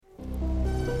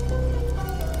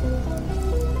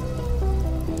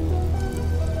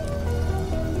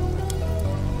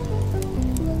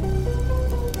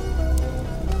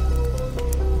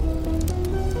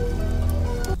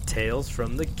Tales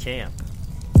from the Camp.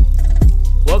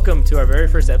 Welcome to our very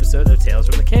first episode of Tales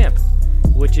from the Camp,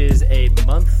 which is a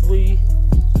monthly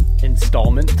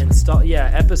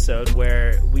episode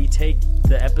where we take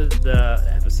the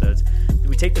episodes.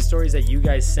 We take the stories that you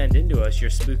guys send into us, your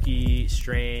spooky,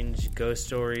 strange ghost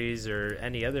stories or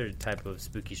any other type of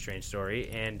spooky, strange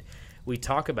story, and we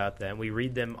talk about them. We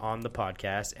read them on the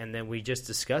podcast, and then we just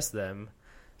discuss them.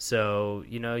 So,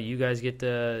 you guys get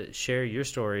to share your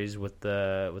stories with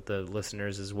the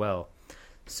listeners as well.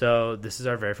 So this is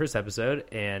our very first episode,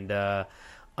 and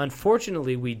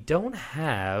unfortunately, we don't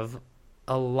have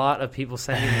a lot of people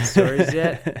sending in stories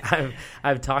yet.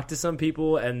 I've talked to some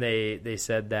people, and they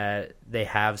said that they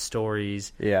have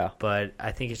stories. Yeah. But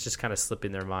I think it's just kind of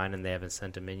slipping their mind, and they haven't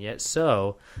sent them in yet.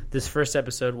 So this first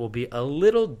episode will be a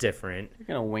little different. You're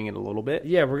going to wing it a little bit.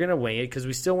 Yeah, we're going to wing it because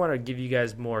we still want to give you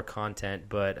guys more content,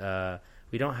 but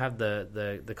we don't have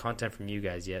the content from you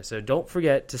guys yet. So don't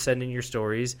forget to send in your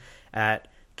stories at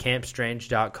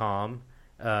campstrange.com.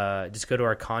 Just go to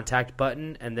our contact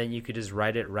button, and then you could just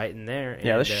write it right in there.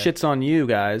 Yeah, this shit's on you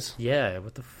guys. Yeah,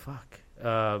 what the fuck?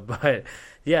 But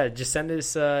yeah, just send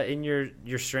us in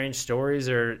your strange stories,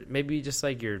 or maybe just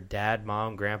like your dad,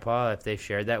 mom, grandpa, if they've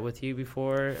shared that with you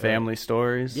before. Family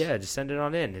stories. Yeah, just send it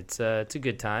on in. It's a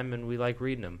good time, and we like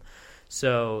reading them.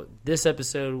 So this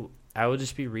episode, I will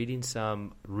just be reading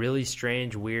some really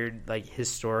strange, weird, like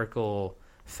historical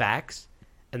facts.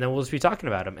 And then we'll just be talking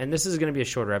about them. And this is going to be a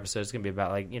shorter episode. It's going to be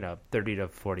about 30 to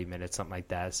 40 minutes, something like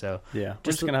that. So yeah, we're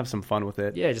just going to have some fun with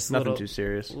it. Yeah, just nothing too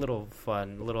serious. Little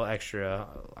fun, little extra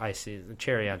icy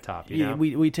cherry on top.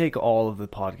 We take all of the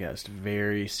podcast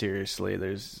very seriously.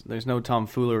 There's no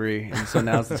tomfoolery, and so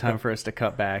now's the time for us to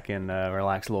cut back and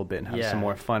relax a little bit and have some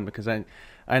more fun. Because I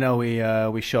know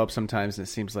we show up sometimes and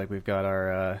it seems like we've got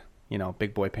our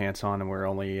big boy pants on, and we're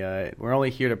only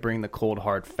here to bring the cold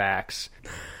hard facts.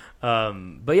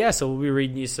 But yeah, so we'll be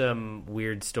reading you some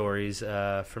weird stories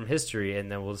from history,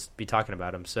 and then we'll be talking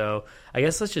about them. So I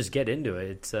guess let's just get into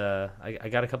it. It's I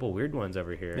got a couple weird ones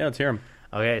over here. Yeah, let's hear them.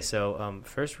 Okay, so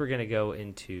first we're gonna go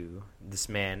into this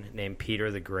man named Peter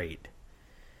the Great,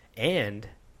 and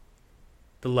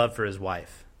the love for his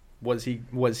wife. Was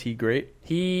he great?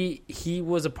 He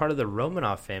was a part of the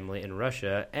Romanov family in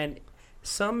Russia, and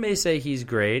some may say he's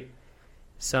great.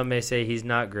 Some may say he's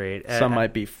not great. Some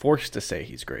might be forced to say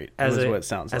he's great. That's what it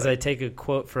sounds like. As I take a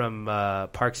quote from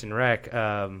Parks and Rec,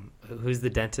 who's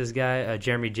the dentist guy?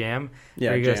 Jeremy Jam.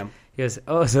 Yeah, Jam. He goes,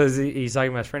 so he's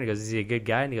talking about his friend. He goes, is he a good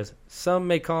guy? And he goes, some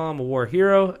may call him a war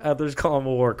hero. Others call him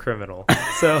a war criminal.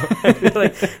 So I feel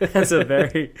like that's a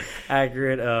very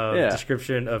accurate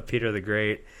description of Peter the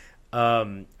Great.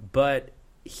 But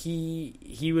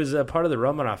he was a part of the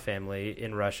Romanov family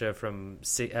in Russia from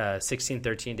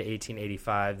 1613 to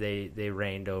 1885. They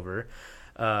reigned over,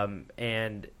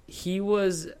 and he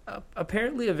was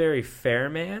apparently a very fair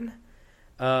man,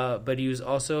 but he was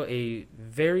also a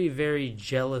very, very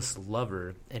jealous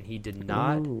lover, and he did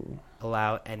not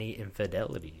allow any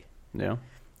infidelity. Yeah.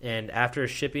 And after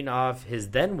shipping off his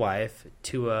then wife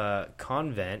to a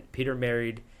convent, Peter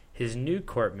married his new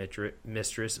court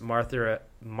mistress, Martha.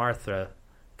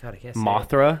 God, I can't say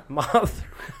Mothra? Mothra.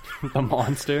 The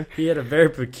monster? He had a very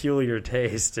peculiar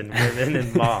taste in women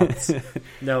and moths.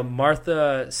 No,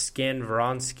 Martha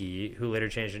Skanvronsky, who later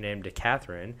changed her name to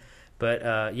Catherine. But,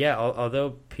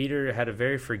 although Peter had a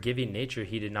very forgiving nature,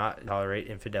 he did not tolerate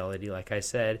infidelity, like I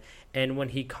said. And when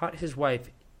he caught his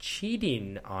wife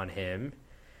cheating on him,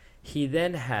 he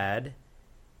then had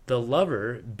the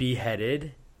lover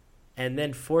beheaded and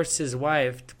then forced his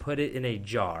wife to put it in a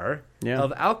jar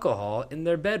of alcohol in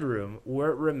their bedroom,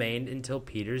 where it remained until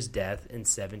Peter's death in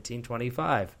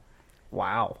 1725.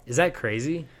 Wow. Is that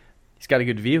crazy? He's got a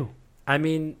good view. I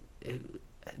mean,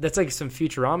 that's like some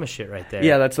Futurama shit right there.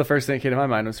 Yeah, that's the first thing that came to my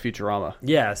mind was Futurama.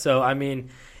 Yeah, so I mean,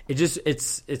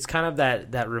 it's kind of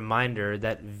that reminder,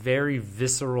 that very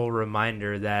visceral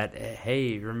reminder that,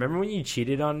 hey, remember when you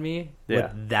cheated on me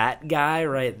with that guy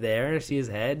right there? See his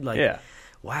head?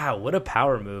 Wow, what a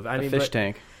power move. I mean, fish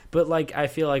tank. But I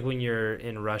feel like when you're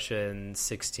in Russia in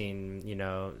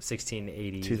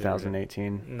 1680s.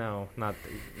 2018. No, not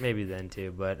maybe then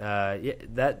too. But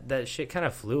that shit kind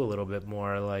of flew a little bit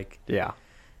more.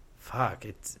 Fuck,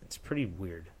 it's pretty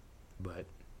weird. But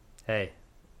hey,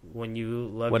 when you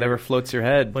love whatever floats your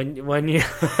head. When you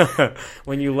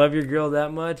when you love your girl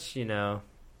that much, you'll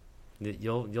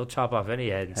chop off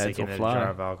any head and stick it in a jar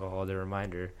of alcohol to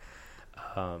remind her.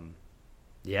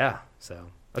 Yeah, so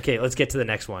okay, let's get to the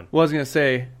next one. Well, I was going to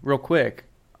say, real quick,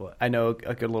 what? I know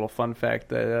a good little fun fact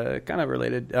that kind of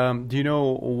related. Do you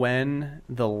know when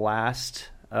the last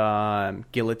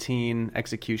guillotine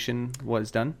execution was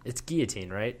done? It's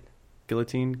guillotine, right?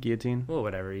 Guillotine. Well,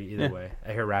 whatever. Either way,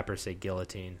 I hear rappers say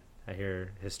guillotine. I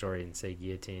hear historians say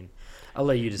guillotine. I'll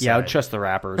let you decide. Yeah, I would trust the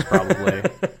rappers probably.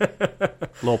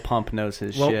 Lil Pump knows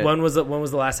his shit. When was the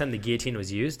last time the guillotine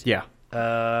was used? Yeah.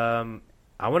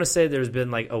 I want to say there's been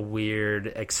like a weird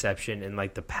exception in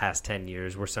like the past 10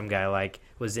 years where some guy like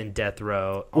was in death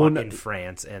row in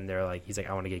France, and they're like, he's like,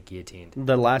 I want to get guillotined.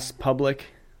 The last public,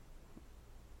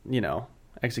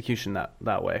 execution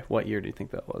that way. What year do you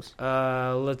think that was?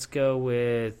 Let's go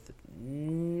with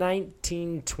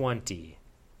 1920.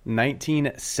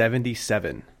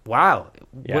 1977. Wow.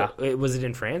 Yeah. Was it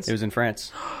in France? It was in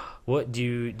France. What do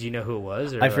you know who it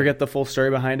was? I forget the full story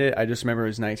behind it. I just remember it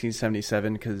was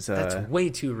 1977 because that's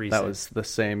way too recent. That was the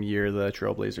same year the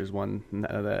Trailblazers won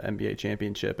the NBA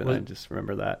championship, and I just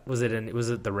remember that. Was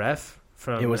it the ref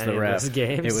from? It was the ref. Those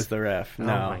games? It was the ref.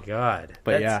 No. Oh my god!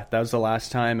 But that was the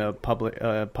last time a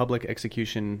public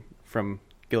execution from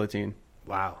guillotine.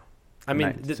 Wow. I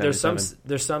mean, there's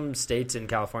some states in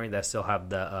California that still have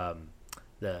the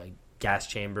gas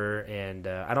chamber, and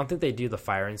I don't think they do the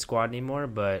firing squad anymore.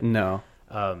 But no,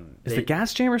 is the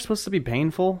gas chamber supposed to be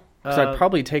painful? Because I'd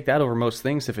probably take that over most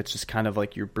things if it's just kind of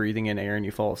like you're breathing in air and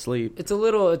you fall asleep. It's a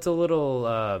little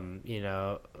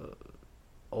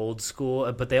old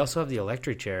school, but they also have the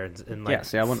electric chair in like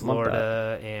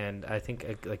Florida and I think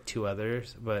like two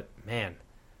others. But man,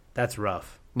 that's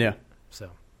rough. Yeah. So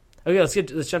okay, let's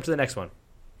jump to the next one.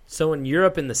 So in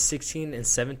Europe in the 16th and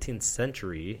 17th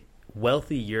century,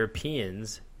 wealthy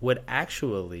Europeans would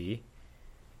actually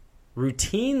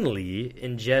routinely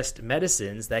ingest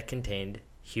medicines that contained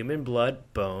human blood,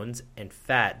 bones, and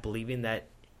fat, believing that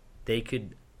they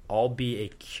could all be a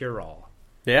cure-all.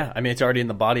 Yeah, I mean, it's already in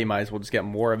the body. Might as well just get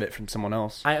more of it from someone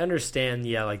else. I understand,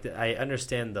 I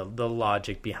understand the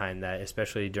logic behind that,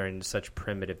 especially during such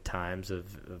primitive times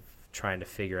of trying to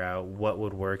figure out what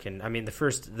would work. And I mean, the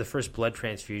first blood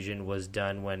transfusion was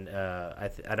done when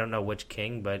I don't know which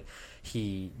king, but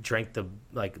he drank the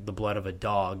blood of a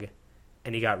dog,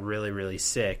 and he got really, really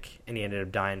sick, and he ended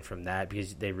up dying from that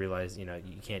because they realized you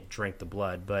can't drink the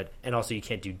blood, and also you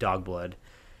can't do dog blood.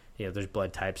 There's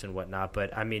blood types and whatnot.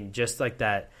 But I mean, just like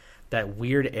that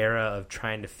weird era of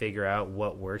trying to figure out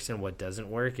what works and what doesn't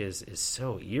work is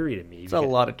so eerie to me. It's a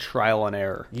lot of trial and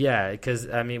error. Yeah, because,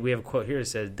 I mean, we have a quote here that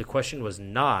says, the question was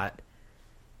not,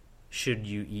 should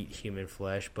you eat human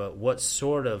flesh, but what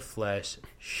sort of flesh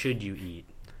should you eat?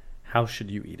 How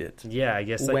should you eat it? Yeah, I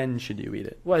guess. When should you eat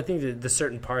it? Well, I think the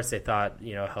certain parts they thought,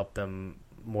 helped them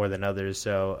more than others.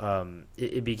 So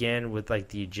it began with, like,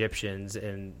 the Egyptians,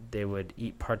 and they would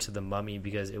eat parts of the mummy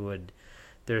because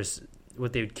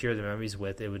what they would cure the mummies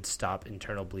with, it would stop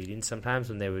internal bleeding sometimes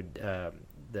when they would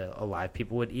the alive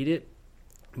people would eat it.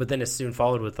 But then it soon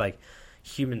followed with like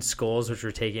human skulls, which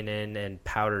were taken in and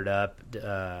powdered up,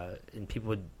 and people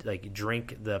would like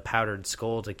drink the powdered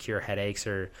skull to cure headaches,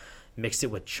 or mix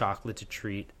it with chocolate to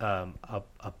treat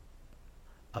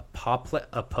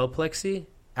apoplexy.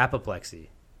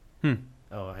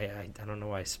 Oh, I don't know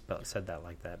why I said that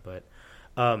like that, but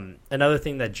another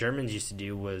thing that Germans used to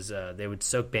do was they would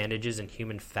soak bandages in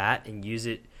human fat and use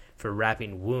it for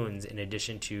wrapping wounds in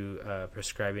addition to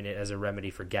prescribing it as a remedy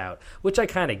for gout, which I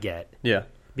kind of get. Yeah.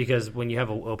 Because when you have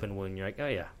an open wound, you're like, oh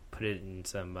yeah, put it in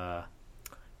some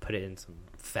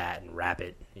fat and wrap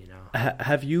it,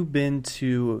 Have you been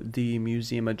to the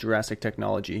Museum of Jurassic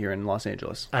Technology here in Los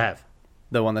Angeles? I have.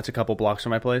 The one that's a couple blocks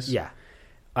from my place? Yeah.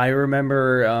 I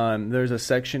remember there's a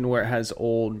section where it has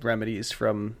old remedies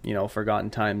from, forgotten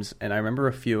times, and I remember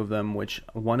a few of them, which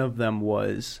one of them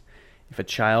was if a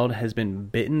child has been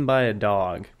bitten by a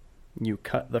dog, you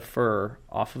cut the fur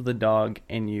off of the dog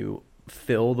and you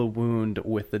fill the wound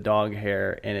with the dog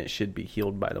hair, and it should be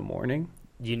healed by the morning.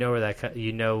 You know where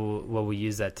what we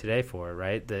use that today for,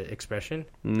 right? The expression?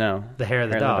 No. The hair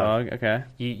of the dog. Okay.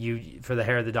 You for the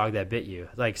hair of the dog that bit you.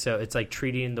 Like, so it's like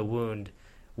treating the wound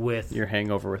with your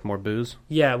hangover with more booze.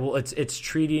 Yeah, well, it's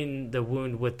treating the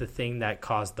wound with the thing that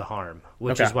caused the harm,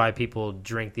 which is why people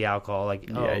drink the alcohol. Like,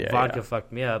 vodka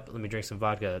fucked me up. Let me drink some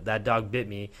vodka. That dog bit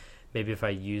me. Maybe if I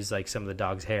use like some of the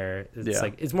dog's hair,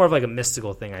 it's more of like a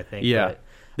mystical thing, I think. Yeah.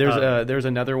 But, there's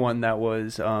another one that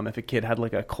was if a kid had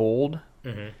like a cold,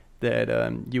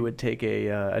 that you would take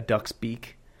a duck's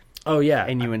beak. Oh yeah,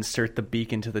 and you insert the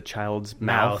beak into the child's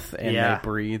mouth and they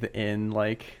breathe in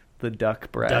like the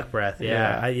duck breath. Duck breath,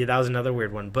 yeah. That was another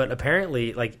weird one. But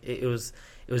apparently, like it was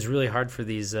really hard for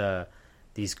these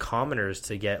commoners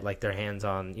to get like their hands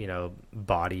on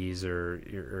bodies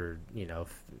or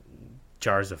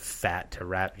jars of fat to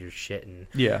wrap your shit in.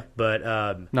 Yeah, but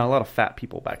not a lot of fat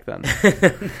people back then.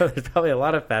 No, there's probably a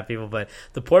lot of fat people, but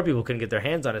the poor people couldn't get their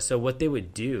hands on it. So what they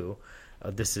would do,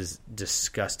 this is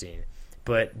disgusting.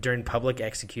 But during public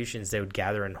executions, they would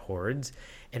gather in hordes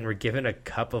and were given a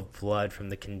cup of blood from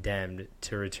the condemned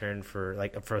to return for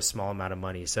a small amount of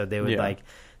money. So they would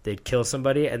they'd kill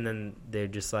somebody, and then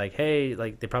they'd just hey,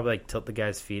 they probably tilt the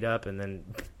guy's feet up and then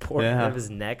pour it out of his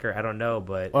neck, or I don't know,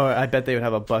 but or I bet they would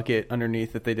have a bucket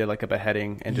underneath if they did a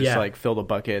beheading, and just fill the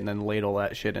bucket and then ladle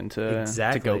that shit into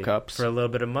to-go cups for a little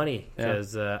bit of money.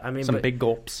 Because some big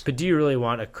gulps. But do you really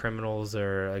want a criminal's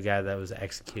or a guy that was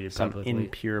executed publicly? Some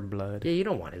impure blood. Yeah, you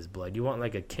don't want his blood. You want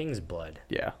a king's blood.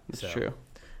 Yeah, that's true.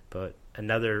 But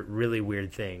another really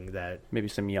weird thing that maybe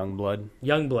some young blood.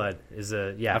 Young blood is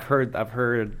I've heard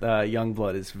young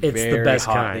blood is very the best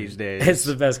hot kind. These days. It's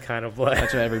the best kind of blood.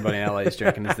 That's what everybody in LA is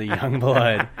drinking is the young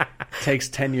blood. Takes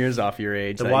 10 years off your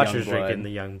age. The Watcher's drinking the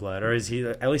young blood, or is he?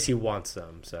 At least he wants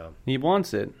some. So he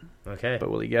wants it. Okay, but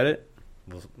will he get it?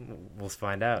 We'll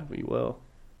find out. We will.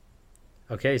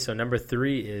 Okay, so number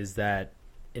 3 is that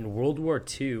in World War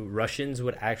II, Russians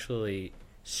would actually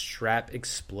strap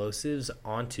explosives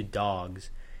onto dogs,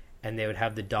 and they would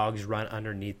have the dogs run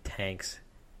underneath tanks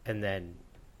and then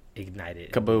ignite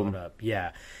it. Kaboom. And blow it up.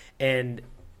 Yeah. And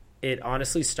it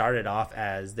honestly started off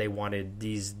as they wanted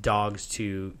these dogs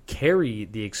to carry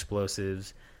the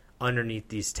explosives underneath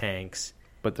these tanks,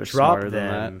 but they're smarter than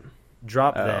that.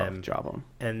 Drop them,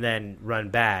 and then run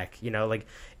back.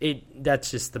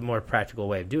 That's just the more practical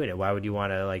way of doing it. Why would you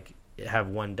want to have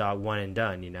one dog, one and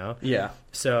done, Yeah.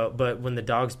 So, but when the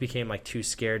dogs became too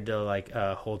scared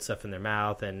to hold stuff in their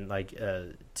mouth and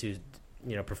to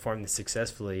perform this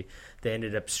successfully, they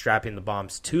ended up strapping the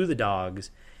bombs to the dogs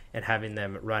and having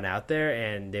them run out there,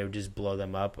 and they would just blow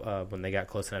them up when they got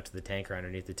close enough to the tank or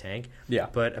underneath the tank. Yeah.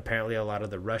 But apparently, a lot of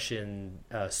the Russian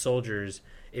soldiers,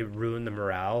 it ruined the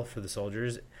morale for the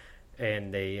soldiers.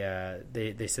 And they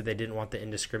said they didn't want the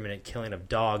indiscriminate killing of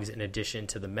dogs in addition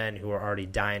to the men who were already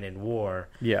dying in war.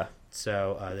 Yeah.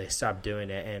 So they stopped doing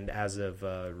it. And as of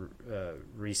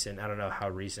recent, I don't know how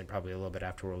recent, probably a little bit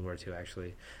after World War II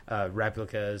actually,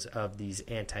 replicas of these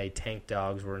anti-tank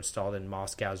dogs were installed in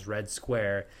Moscow's Red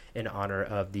Square in honor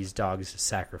of these dogs'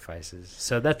 sacrifices.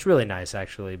 So that's really nice,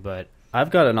 actually. But I've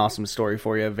got an awesome story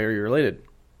for you, very related.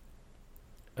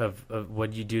 Of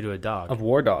what you do to a dog? Of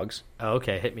war dogs. Oh,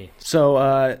 okay, hit me.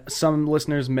 So some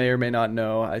listeners may or may not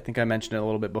know, I think I mentioned it a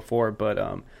little bit before, but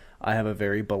I have a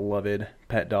very beloved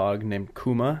pet dog named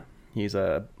Kuma. He's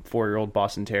a 4-year-old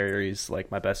Boston Terrier. He's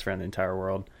my best friend in the entire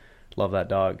world. Love that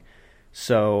dog.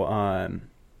 So,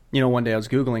 one day I was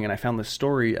Googling and I found this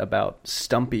story about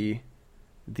Stumpy,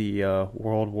 the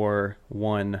World War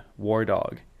I war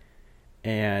dog.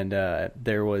 And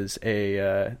there was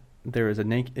I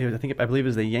believe it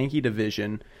was the Yankee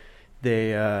division.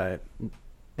 They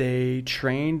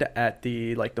trained at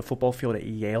the football field at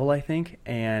Yale, I think,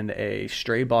 and a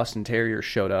stray Boston Terrier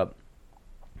showed up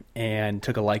and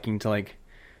took a liking to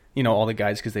all the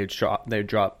guys because they'd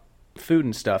drop food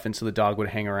and stuff, and so the dog would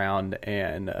hang around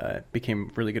and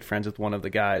became really good friends with one of the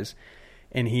guys,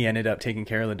 and he ended up taking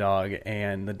care of the dog,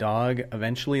 and the dog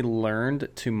eventually learned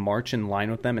to march in line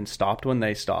with them and stopped when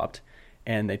they stopped.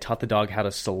 And they taught the dog how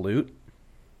to salute.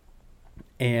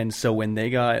 And so when they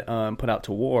got put out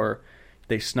to war,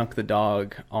 they snuck the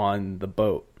dog on the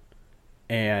boat.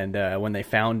 And when they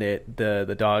found it,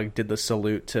 the dog did the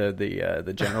salute to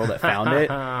the general that found it,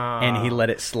 and he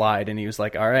let it slide. And he was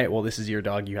like, "All right, well, this is your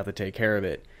dog. You have to take care of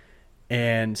it."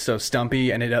 And so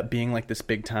Stumpy ended up being this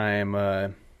big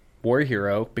time war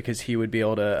hero because he would be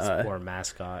able to war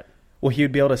mascot. Well, he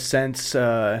would be able to sense.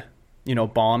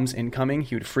 Bombs incoming.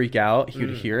 He would freak out. He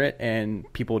would hear it,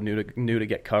 and people knew to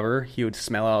get cover. He would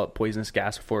smell out poisonous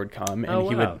gas before it would come, and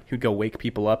he would go wake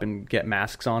people up and get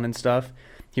masks on and stuff.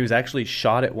 He was actually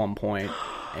shot at one point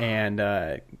and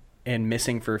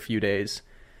missing for a few days.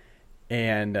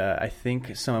 And I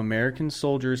think some American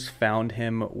soldiers found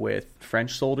him with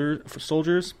French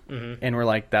soldiers, and were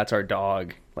like, "That's our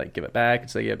dog. Give it back."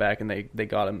 And so they get it back, and they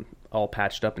got him all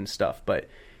patched up and stuff, but.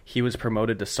 He was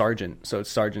promoted to sergeant, so it's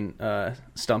Sergeant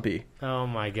Stumpy. Oh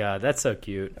my god, that's so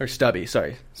cute. Or Stubby,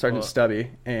 sorry, Sergeant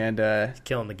Stubby, and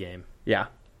killing the game. Yeah.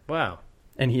 Wow.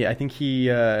 And he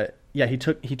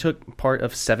took part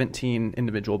of 17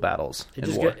 individual battles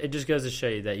in war. It just goes to show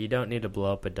you that you don't need to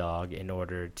blow up a dog in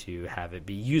order to have it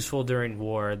be useful during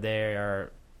war. They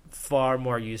are far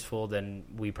more useful than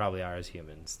we probably are as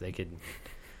humans. They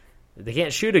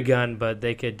can't shoot a gun, but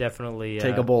they could definitely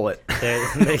take a bullet.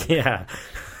 Yeah.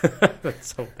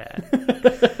 That's so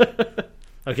bad.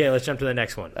 Okay, let's jump to the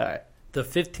next one. All right. The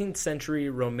 15th century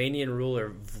Romanian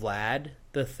ruler Vlad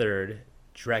III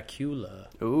Dracula.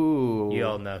 Ooh. You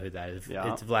all know who that is.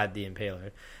 Yeah. It's Vlad the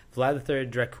Impaler. Vlad III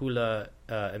Dracula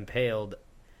impaled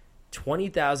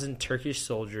 20,000 Turkish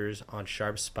soldiers on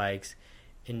sharp spikes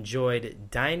enjoyed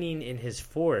dining in his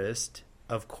forest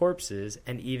of corpses,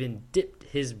 and even dipped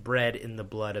his bread in the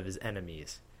blood of his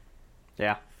enemies.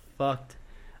 Yeah. Fucked.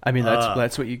 I mean,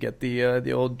 that's what you get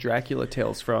the old Dracula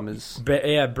tales from is...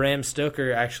 Bram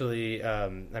Stoker actually,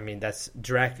 that's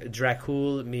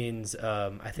Dracul means,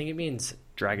 I think it means...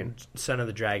 Dragon. Son of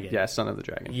the Dragon. Yeah, Son of the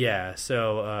Dragon. Yeah,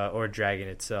 so, or Dragon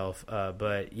itself.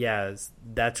 But yeah,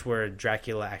 that's where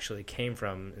Dracula actually came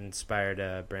from,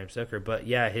 inspired Bram Stoker. But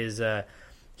yeah,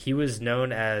 he was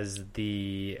known as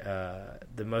the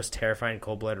most terrifying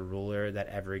cold-blooded ruler that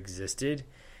ever existed.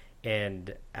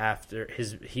 And after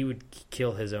he would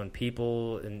kill his own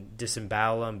people and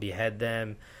disembowel them, behead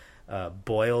them,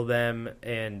 boil them,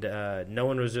 and no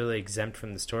one was really exempt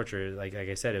from this torture. Like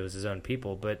I said, it was his own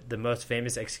people. But the most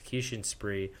famous execution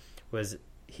spree was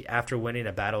after winning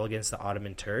a battle against the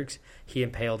Ottoman Turks, he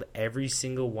impaled every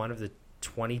single one of the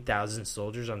 20,000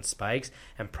 soldiers on spikes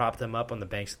and propped them up on the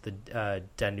banks of the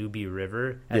Danube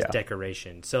River as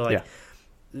decoration. So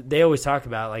they always talk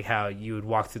about like how you would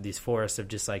walk through these forests of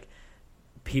just like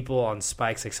people on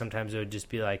spikes. Like sometimes it would just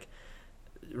be like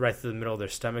right through the middle of their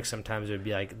stomach. Sometimes it would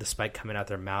be like the spike coming out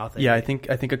their mouth. And I think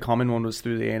a common one was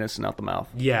through the anus and out the mouth.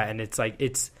 Yeah, and it's like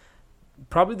it's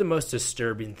probably the most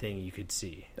disturbing thing you could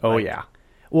see. Oh yeah.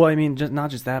 Well, I mean, not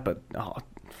just that, but can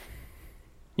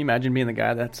you imagine being the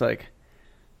guy that's like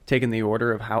taking the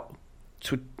order of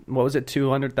what was it,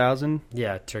 200,000?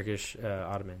 Yeah, Turkish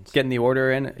Ottomans. Getting the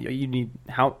order in, you need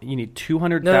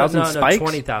 200,000 spikes? No,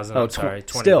 20,000. Oh, sorry,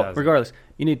 20,000. Still, regardless,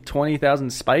 you need 20,000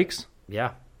 spikes?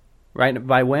 Yeah. Right,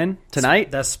 by when?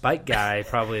 Tonight? That spike guy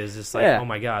probably is just like, oh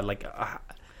my god, like,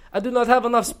 I do not have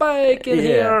enough spike in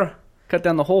here. Cut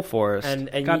down the whole forest. And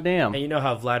goddamn. And you know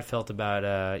how Vlad felt about,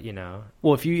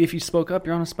 Well, if you spoke up,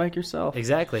 you're on a spike yourself.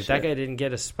 Exactly. Shit. That guy didn't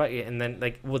get a spike. And then,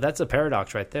 that's a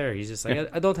paradox right there. He's just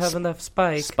like, I don't have enough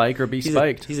spike. Spike or be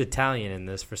spiked. He's Italian in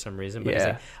this for some reason. But he's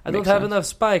like, I don't have enough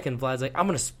spike. And Vlad's like, I'm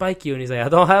going to spike you. And he's like, I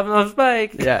don't have enough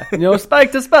spike. Yeah.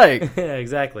 Spike to spike. Yeah,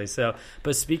 exactly. So,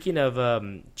 but speaking of,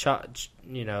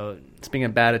 speaking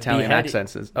of bad Italian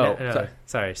accents.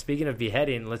 Sorry. Speaking of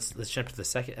beheading, let's jump to the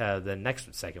second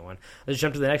one. Let's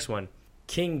jump to the next one.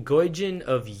 King Goijin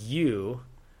of Yu,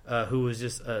 who was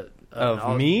just of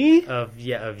Yue.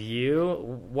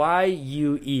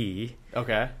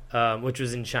 Okay. Which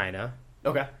was in China.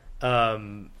 Okay.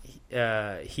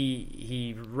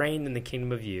 He reigned in the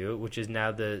Kingdom of Yu, which is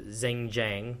now the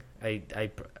Zhenjiang.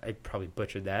 I probably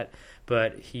butchered that,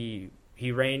 but he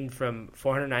reigned from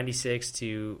 496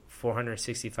 to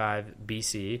 465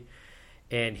 BC,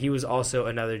 and he was also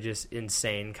another just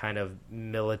insane kind of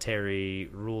military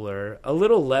ruler. A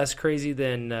little less crazy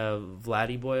than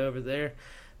Vladdy Boy over there,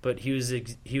 but he was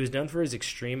known for his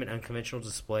extreme and unconventional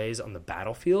displays on the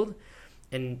battlefield.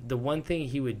 And the one thing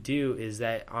he would do is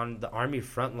that on the army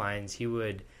front lines, he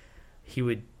would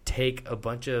take a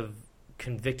bunch of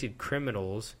convicted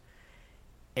criminals,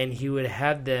 and he would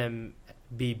have them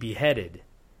be beheaded.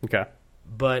 Okay.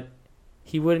 But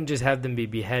he wouldn't just have them be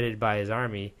beheaded by his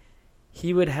army.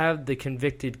 He would have the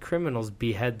convicted criminals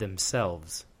behead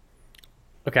themselves.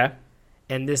 Okay.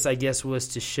 And this, I guess, was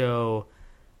to show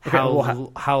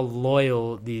how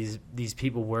loyal these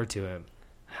people were to him.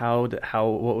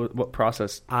 What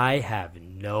process? I have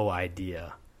no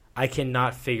idea. I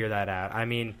cannot figure that out. I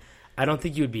mean, I don't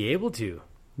think you would be able to.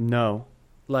 No.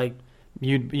 Like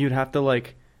you'd have to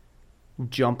like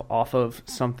jump off of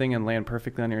something and land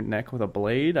perfectly on your neck with a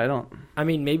blade. I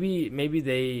mean,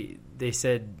 maybe they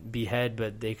said behead,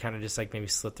 but they kind of just like maybe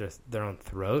slit their own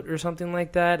throat or something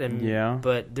like that. And yeah.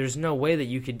 But there's no way that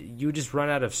you would just run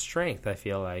out of strength. I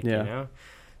feel like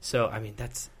So I mean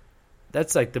that's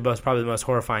like probably the most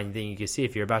horrifying thing you can see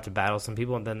if you're about to battle some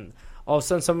people and then all of a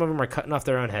sudden some of them are cutting off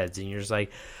their own heads and you're just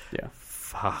like,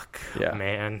 fuck,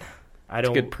 man. It's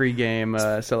a good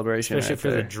pregame celebration, especially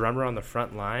for the drummer on the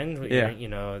front line.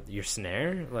 Your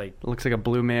snare, like it looks like a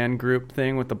Blue Man Group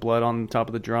thing with the blood on top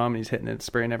of the drum, and he's hitting it,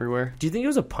 spraying everywhere. Do you think it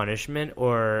was a punishment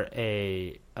or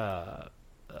a sign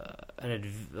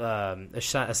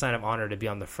of honor to be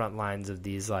on the front lines of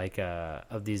these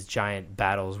of these giant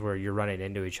battles where you're running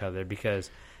into each other?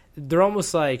 Because they're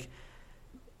almost like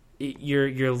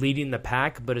you're leading the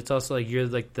pack, but it's also like you're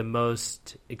like the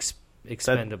most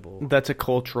expendable. That's a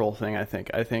cultural thing, I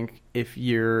think. I think if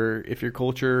your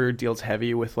culture deals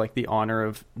heavy with like the honor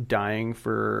of dying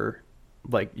for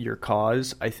like your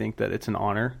cause, I think that it's an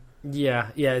honor. Yeah.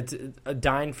 It's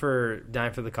dying for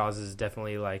the cause is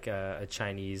definitely like a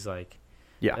Chinese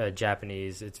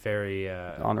Japanese. It's very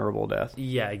honorable death.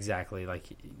 Yeah, exactly. Like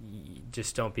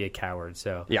just don't be a coward.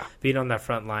 So yeah, being on that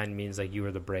front line means like you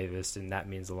were the bravest, and that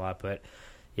means a lot. But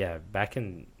Yeah, back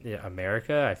in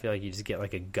America, I feel like you just get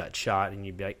like a gut shot and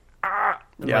you'd be like, ah,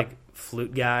 and like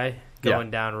flute guy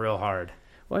going down real hard.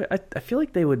 Well, I feel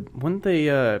like wouldn't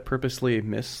they purposely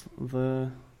miss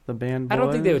the band boys? I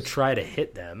don't think they would try to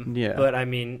hit them. Yeah. But I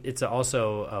mean, it's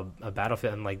also a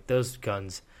battlefield, and like those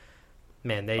guns,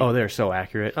 man, they're so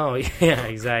accurate. Oh yeah,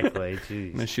 exactly.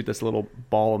 Jeez. I'm gonna shoot this little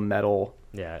ball of metal.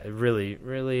 Yeah, it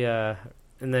really, and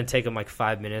then take them like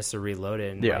 5 minutes to reload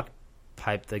it and like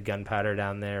pipe the gunpowder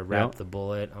down there, wrap the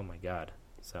bullet. Oh my god.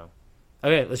 So,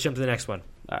 okay, let's jump to the next one.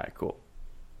 All right, cool.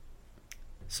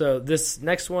 So this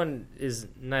next one is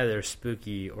neither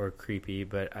spooky or creepy,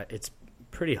 but it's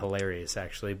pretty hilarious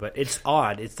actually. But it's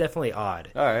odd. It's definitely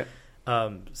odd. All right.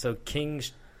 So King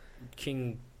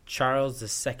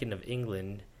Charles II of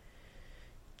England,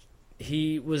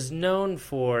 he was known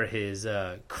for his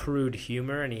crude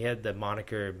humor, and he had the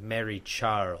moniker Merry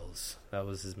Charles. That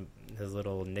was his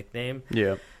little nickname.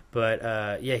 Yeah.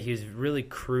 But, he was really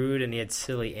crude, and he had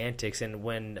silly antics. And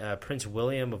when Prince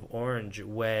William of Orange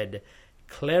wed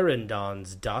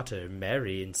Clarendon's daughter,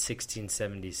 Mary, in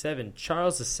 1677,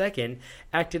 Charles II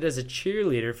acted as a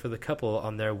cheerleader for the couple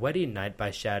on their wedding night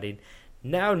by shouting,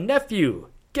 "Now, nephew,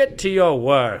 get to your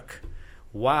work,"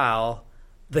 while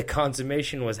the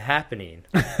consummation was happening.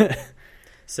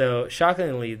 So,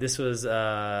 shockingly, this kind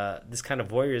of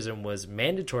voyeurism was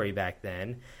mandatory back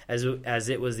then, as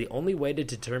it was the only way to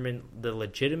determine the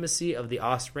legitimacy of the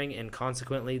offspring and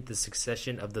consequently the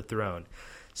succession of the throne.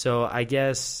 So, I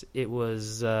guess it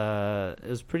was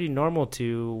pretty normal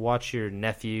to watch your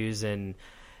nephews and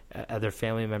other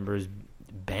family members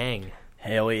bang.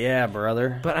 Hell yeah,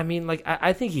 brother. But I mean, like,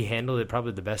 I think he handled it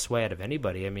probably the best way out of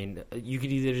anybody. I mean, you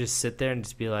could either just sit there and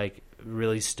just be like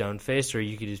really stone faced, or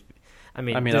you could just. I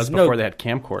mean, that was before they had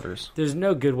camcorders. There's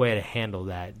no good way to handle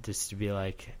that. Just to be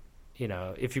like,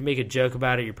 if you make a joke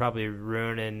about it, you're probably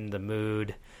ruining the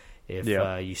mood. If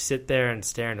you sit there and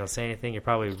stare and don't say anything, you're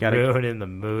probably ruining the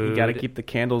mood. You got to keep the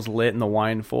candles lit and the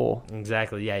wine full.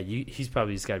 Exactly. Yeah, he's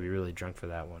probably just got to be really drunk for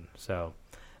that one. So,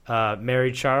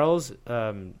 Mary Charles,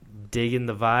 digging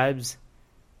the vibes.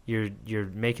 You're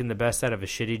making the best out of a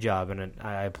shitty job, and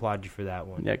I applaud you for that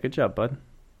one. Yeah, good job, bud.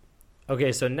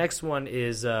 Okay, so next one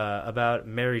is about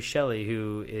Mary Shelley,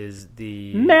 who is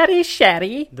Mary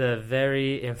Shelley, the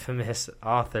very infamous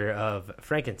author of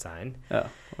Frankenstein. Oh,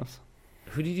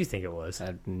 who did you think it was? I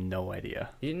had no idea.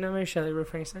 You didn't know Mary Shelley wrote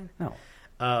Frankenstein? No.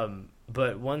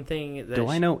 But one thing that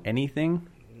I know anything?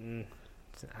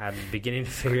 I'm beginning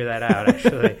to figure that out,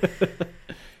 actually.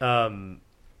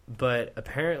 But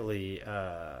apparently,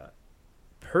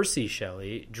 Percy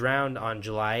Shelley drowned on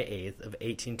July 8th of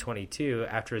 1822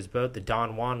 after his boat, the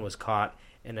Don Juan, was caught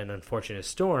in an unfortunate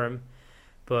storm.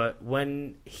 But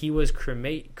when he was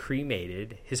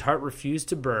cremated, his heart refused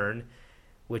to burn,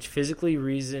 which physically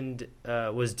reasoned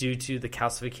was due to the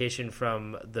calcification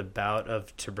from the bout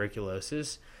of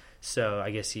tuberculosis. So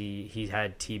I guess he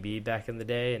had TB back in the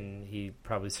day, and he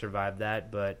probably survived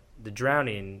that. But the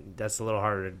drowning, that's a little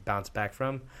harder to bounce back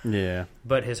from. Yeah.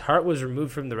 But his heart was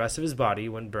removed from the rest of his body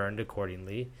when burned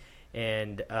accordingly.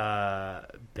 And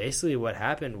basically what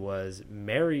happened was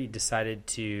Mary decided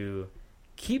to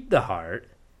keep the heart.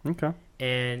 Okay.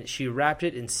 And she wrapped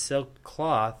it in silk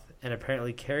cloth and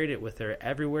apparently carried it with her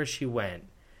everywhere she went.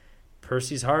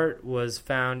 Percy's heart was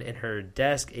found in her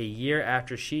desk a year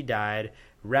after she died,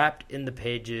 wrapped in the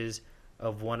pages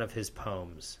of one of his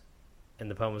poems. And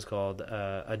the poem was called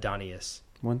Adonis.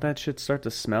 Wouldn't that shit start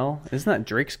to smell? Isn't that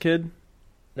Drake's kid?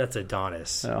 That's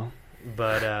Adonis. Oh.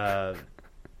 But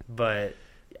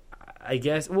I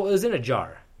guess, well, it was in a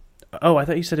jar. Oh, I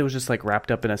thought you said it was just like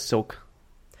wrapped up in a silk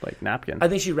napkin. I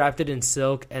think she wrapped it in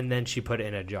silk and then she put it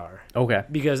in a jar. Okay.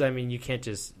 Because, I mean, you can't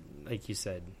just, like you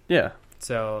said. Yeah.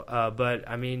 So, but,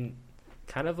 I mean,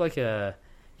 kind of like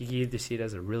you can either see it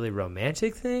as a really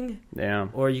romantic thing. Yeah.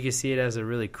 Or you can see it as a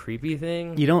really creepy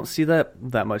thing. You don't see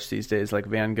that much these days, like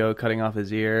Van Gogh cutting off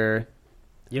his ear.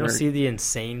 You don't see the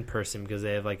insane person because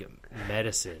they have, like,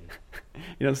 medicine.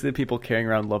 You don't see the people carrying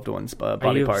around loved ones'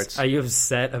 body parts. Are you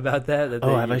upset about that?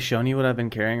 Have I shown you what I've been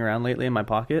carrying around lately in my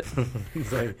pocket?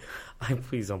 He's like,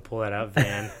 please don't pull that out,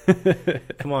 Van.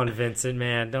 Come on, Vincent,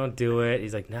 man, don't do it.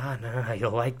 He's like, nah,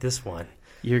 you'll like this one.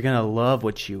 You're going to love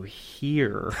what you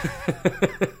hear.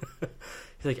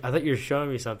 He's like, I thought you were showing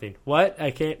me something. What?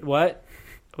 I can't, what?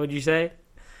 What'd you say?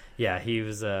 Yeah, he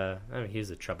was he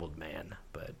was a troubled man,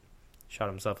 but shot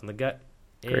himself in the gut.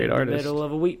 Great in artist. the middle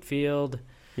of a wheat field.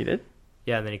 He did?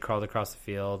 Yeah, and then he crawled across the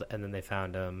field, and then they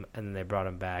found him, and then they brought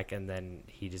him back, and then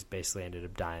he just basically ended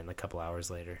up dying a couple hours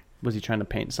later. Was he trying to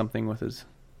paint something with his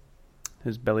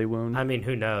belly wound? I mean,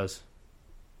 who knows?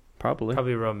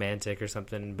 Probably romantic or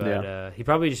something, but he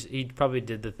probably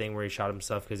did the thing where he shot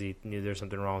himself because he knew there was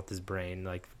something wrong with his brain,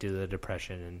 like due to the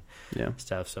depression and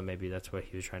stuff. So maybe that's what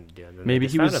he was trying to do. And then maybe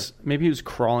he was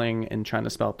crawling and trying to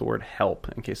spell out the word help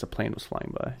in case a plane was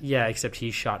flying by. Yeah, except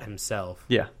he shot himself.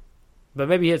 Yeah, but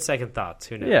maybe he had second thoughts.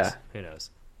 Who knows? Yeah, who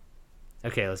knows?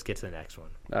 Okay, let's get to the next one.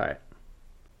 All right.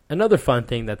 Another fun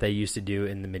thing that they used to do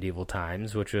in the medieval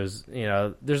times, which was,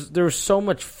 there was so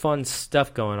much fun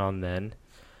stuff going on then,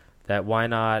 that why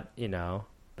not,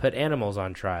 put animals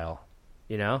on trial,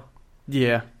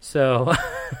 Yeah. So,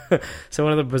 so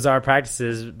one of the bizarre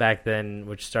practices back then,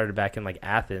 which started back in like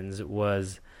Athens,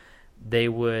 was they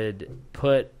would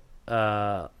put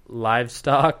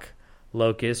livestock,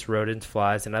 locusts, rodents,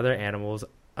 flies, and other animals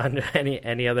under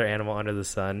any other animal under the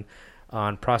sun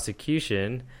on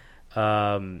prosecution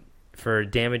for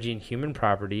damaging human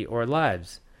property or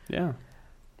lives. Yeah.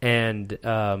 And,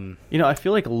 I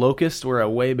feel like locusts were a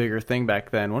way bigger thing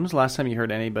back then. When was the last time you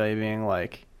heard anybody being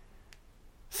like,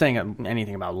 saying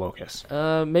anything about locusts?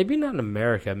 Maybe not in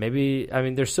America. Maybe,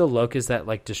 there's still locusts that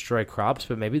like destroy crops,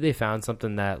 but maybe they found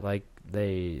something that like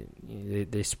they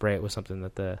spray it with something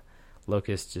that the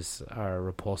locusts just are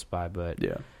repulsed by. But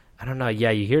yeah, I don't know.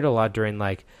 Yeah, you hear it a lot during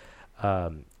like,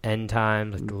 end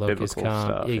times, like the locusts come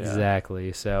stuff, exactly.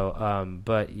 Yeah. So,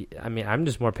 but I'm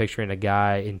just more picturing a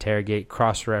guy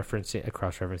cross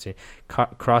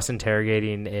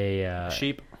interrogating a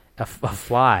sheep, a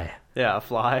fly. Yeah, a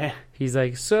fly. He's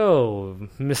like, so,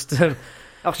 Mr.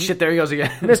 Oh shit! There he goes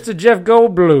again, Mr. Jeff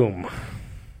Goldblum.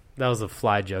 That was a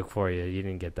fly joke for you. You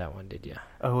didn't get that one, did you?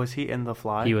 Oh, was he in The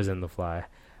Fly? He was in The Fly,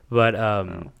 but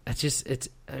it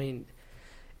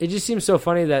just seems so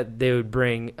funny that they would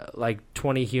bring like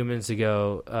 20 humans to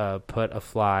go put a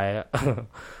fly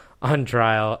on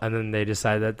trial, and then they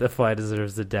decide that the fly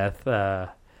deserves the death.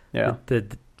 That's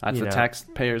the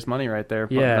taxpayers' money right there,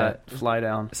 putting that fly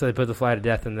down. So they put the fly to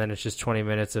death, and then it's just 20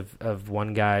 minutes of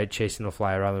one guy chasing the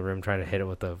fly around the room trying to hit it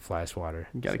with the fly swatter.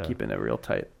 You got to keep it in a real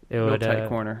tight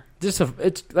corner.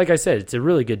 It's like I said, it's a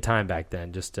really good time back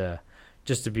then just to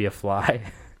be a fly.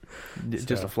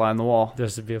 Just a fly on the wall.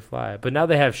 Just to be a fly. But now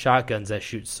they have shotguns that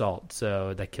shoot salt,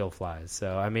 so that kill flies.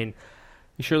 So, you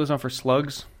sure those aren't for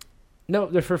slugs? No,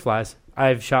 they're for flies.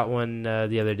 I've shot one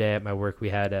the other day at my work. We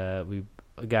had a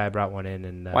guy brought one in.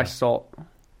 And why salt?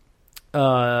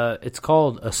 It's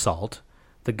called Assault.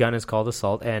 The gun is called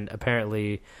Assault, and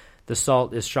apparently the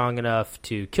salt is strong enough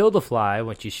to kill the fly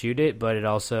once you shoot it, but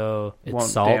it's won't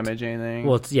salt. Damage anything.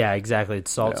 Well, exactly.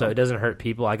 It's salt, so it doesn't hurt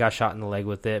people. I got shot in the leg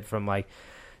with it from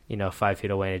 5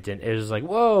 feet away, and it was like,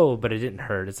 whoa, but it didn't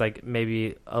hurt. It's like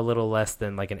maybe a little less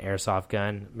than like an airsoft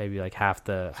gun, maybe like half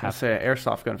the... I say an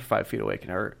airsoft gun for 5 feet away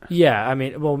can hurt. Yeah,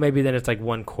 maybe then it's like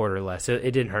 1/4 less.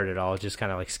 It didn't hurt at all. It just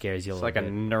kind of like scares you a little bit. It's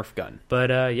like a Nerf gun. But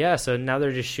so now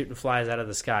they're just shooting flies out of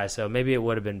the sky, so maybe it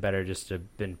would have been better just to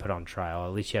have been put on trial.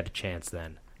 At least you had a chance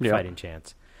then, fighting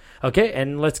chance. Okay,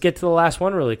 and let's get to the last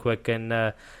one really quick,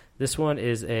 and this one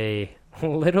is a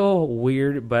little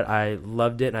weird, but I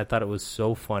loved it and I thought it was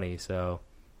so funny. So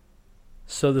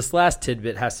this last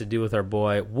tidbit has to do with our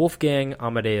boy Wolfgang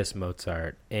Amadeus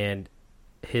Mozart and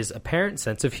his apparent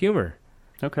sense of humor.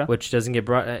 Okay. Which doesn't get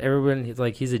brought. Everyone,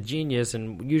 he's a genius,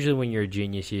 and usually when you're a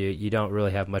genius, you don't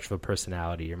really have much of a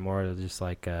personality. You're more just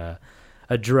like a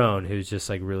drone who's just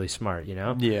like really smart,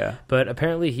 Yeah. But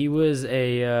apparently he was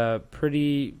a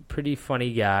pretty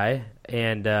funny guy,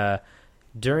 and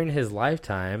during his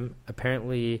lifetime,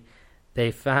 apparently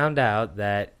they found out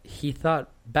that he thought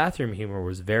bathroom humor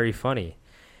was very funny.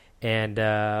 And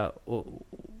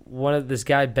this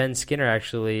guy, Ben Skinner,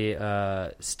 actually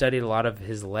studied a lot of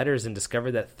his letters and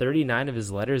discovered that 39 of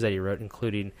his letters that he wrote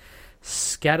including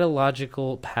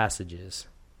scatological passages.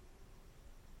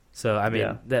 So,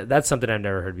 that's something I've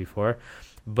never heard before.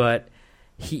 But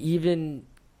he even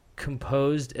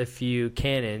composed a few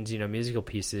canons, musical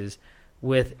pieces,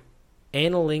 with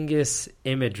analingus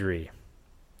imagery.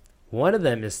 One of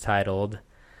them is titled,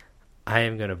 I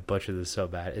am going to butcher this so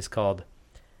bad, it's called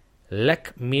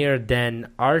Lek mir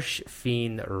den Arsch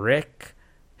fin Rek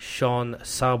schon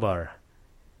sauber,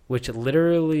 which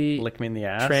literally lick me in the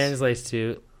ass translates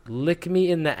to lick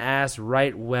me in the ass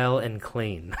right well and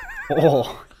clean.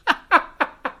 Oh.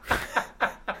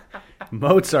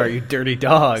 Mozart, you dirty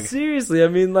dog. Seriously, I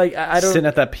don't... Sitting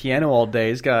at that piano all day,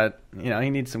 he's got, he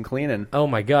needs some cleaning. Oh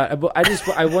my God.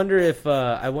 I wonder if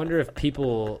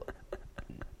people,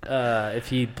 if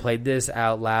he played this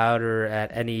out loud or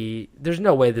at any, there's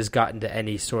no way this got into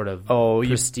any sort of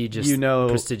prestigious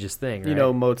thing,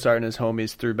 right? Mozart and his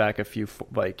homies threw back a few,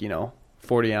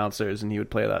 40 ounces, and he would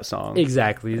play that song.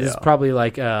 Exactly. This is probably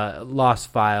like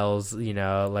Lost Files,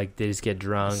 like they just get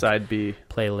drunk. Side B.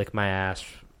 Play Lick My Ass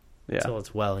until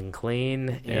it's well and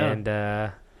clean. Yeah.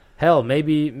 And hell,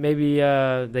 maybe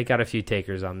they got a few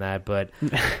takers on that. But,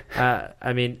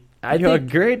 I mean... Your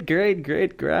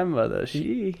great-great-great-grandmother,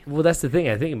 Well, that's the thing.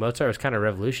 I think Mozart was kind of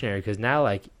revolutionary because now,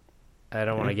 like, I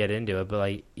don't want to get into it, but,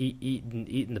 like,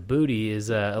 eating the booty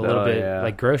is a little bit,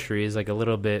 like, grocery is, like, a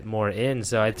little bit more in.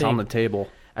 So I think... It's on the table.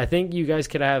 I think you guys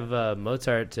could have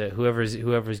Mozart to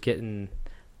whoever's getting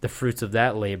the fruits of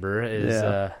that labor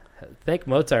is thank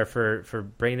Mozart for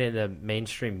bringing it into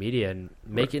mainstream media and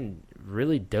making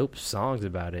really dope songs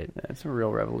about it. Yeah, it's a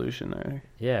real revolutionary.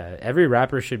 Yeah, every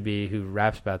rapper who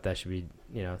raps about that should be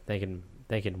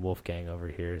thanking Wolfgang over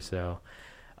here. So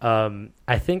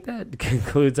I think that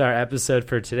concludes our episode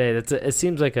for today. It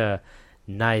seems like a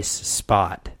nice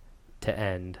spot to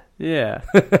end. Yeah.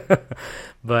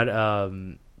 But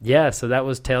so that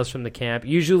was Tales from the Camp.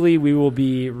 Usually we will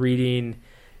be reading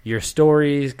your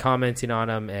stories, commenting on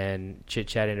them, and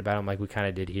chit-chatting about them like we kind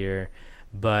of did here.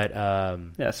 But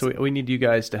so we need you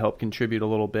guys to help contribute a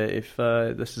little bit if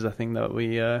this is a thing that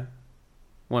we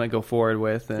want to go forward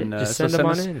with, and just send them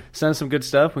on in. Send some good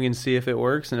stuff. We can see if it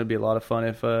works, and it'd be a lot of fun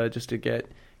if just to get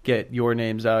your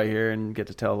names out here and get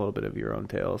to tell a little bit of your own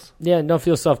tales. Yeah, don't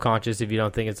feel self-conscious if you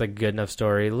don't think it's like a good enough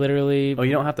story. Literally,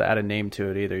 you don't have to add a name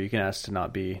to it either. You can ask to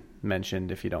not be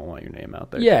mentioned if you don't want your name out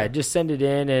there. Yeah, just send it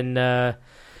in, and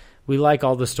we like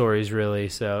all the stories really,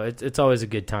 so it's always a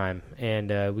good time,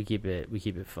 and we keep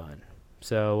it fun.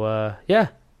 So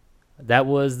that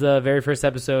was the very first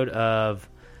episode of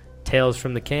Tales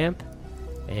from the Camp,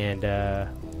 and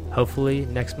hopefully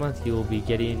next month you will be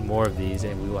getting more of these,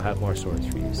 and we will have more stories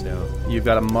for you. So you've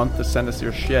got a month to send us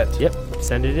your shit. Yep,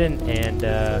 send it in, and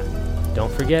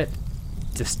don't forget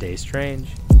to stay strange.